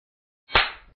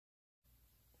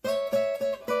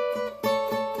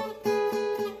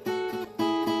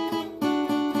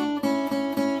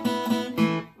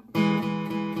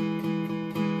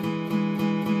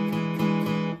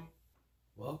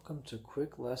to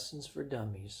quick lessons for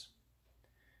dummies.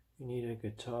 You need a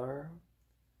guitar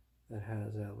that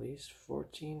has at least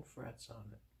 14 frets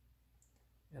on it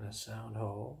and a sound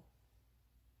hole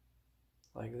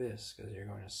like this, because you're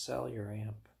going to sell your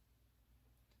amp.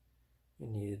 You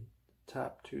need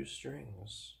top 2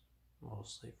 strings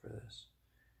mostly for this.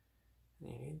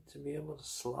 And you need to be able to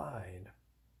slide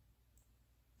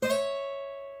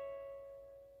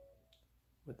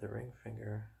with the ring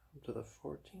finger up to the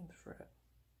 14th fret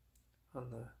on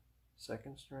the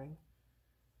 2nd string,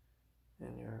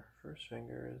 and your 1st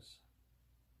finger is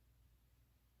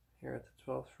here at the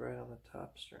 12th fret on the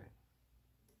top string.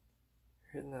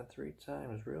 You're hitting that 3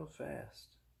 times real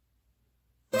fast.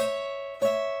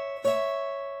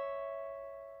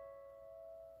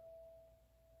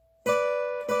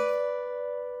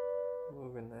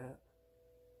 Moving that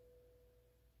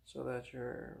so that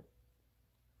your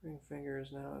ring finger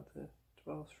is now at the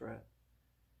 12th fret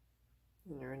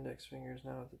and your index finger is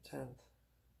now at the 10th.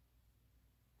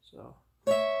 So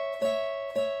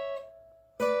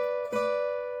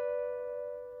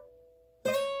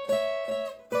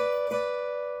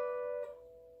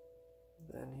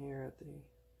then here at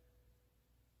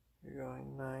you're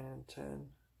going 9 and 10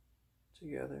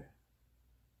 together.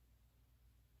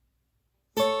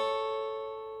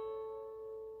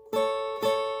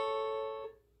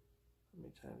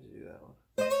 Times you do that one.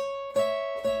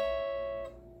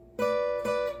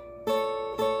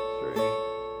 3,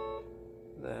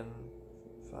 then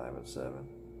 5 and 7.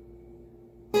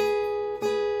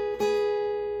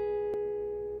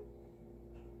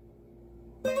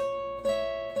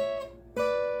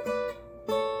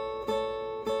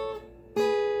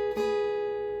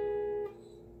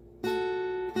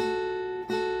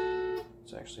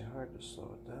 It's actually hard to slow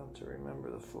it down to remember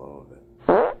the flow of it.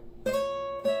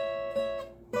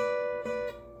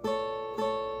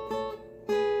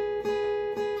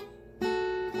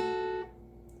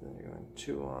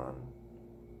 2 on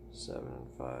 7 and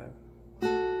 5.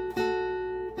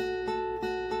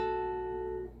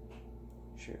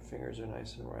 Make sure your fingers are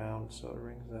nice and round so it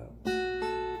rings out.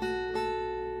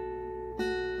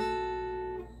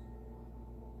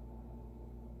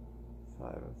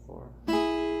 5 and 4.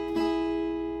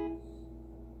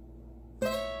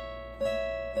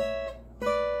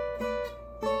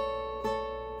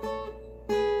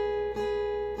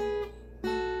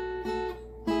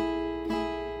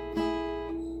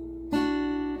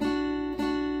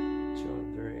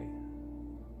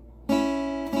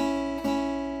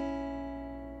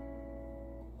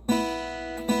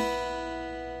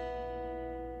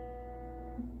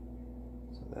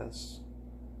 That's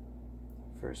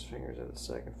first fingers at the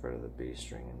 2nd fret of the B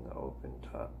string and the open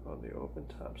top of the open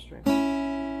top string.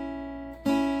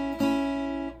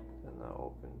 And the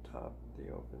open top,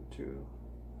 the open 2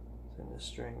 is in the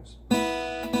strings.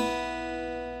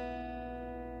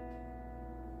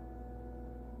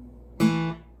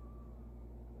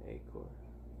 A chord.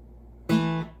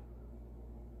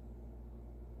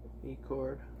 E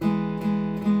chord.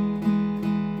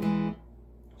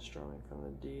 Strumming from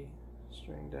the D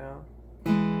string down,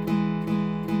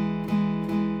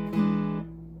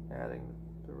 adding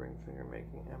the ring finger making,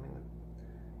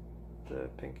 the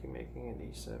pinky making an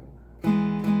E7.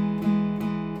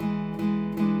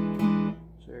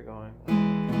 So you're going, how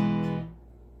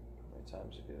many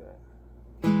times you do that?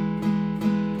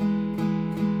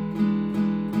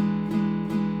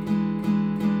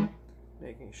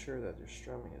 Making sure that your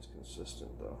strumming is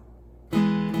consistent though.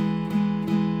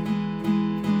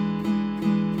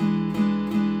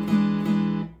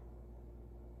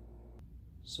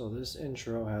 So this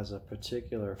intro has a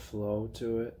particular flow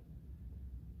to it,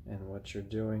 and what you're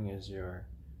doing is you're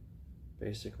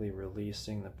basically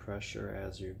releasing the pressure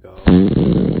as you go.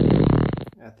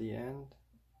 At the end,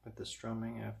 with the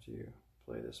strumming, after you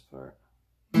play this part,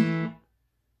 you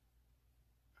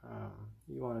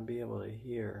want to be able to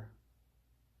hear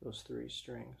those 3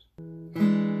 strings.